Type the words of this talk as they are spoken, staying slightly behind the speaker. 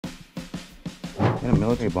Got a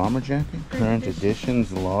military bomber jacket. Current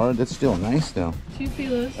editions, large. That's still nice though. 2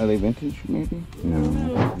 kilos. Are they vintage maybe? No.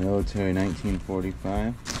 Military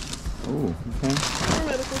 1945. Oh, okay. For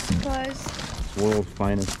medical supplies. World's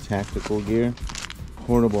finest tactical gear.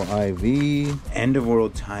 Portable IV. End of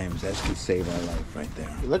world times. That could save our life right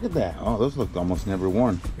there. Look at that. Oh, those look almost never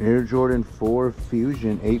worn. Air Jordan 4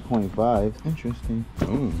 Fusion 8.5. Interesting.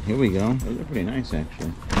 Oh, here we go. Those are pretty nice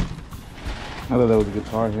actually. I thought that was a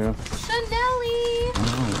Guitar Hero. Chanelly!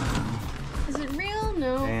 Oh, Is it real?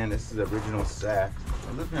 No. and this is original sack.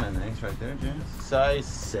 Those look kind of nice right there, Jess. Size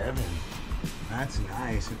 7. That's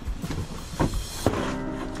nice.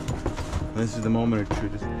 This is the moment of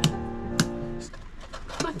truth.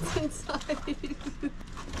 What's inside?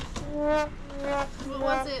 What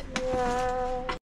was it?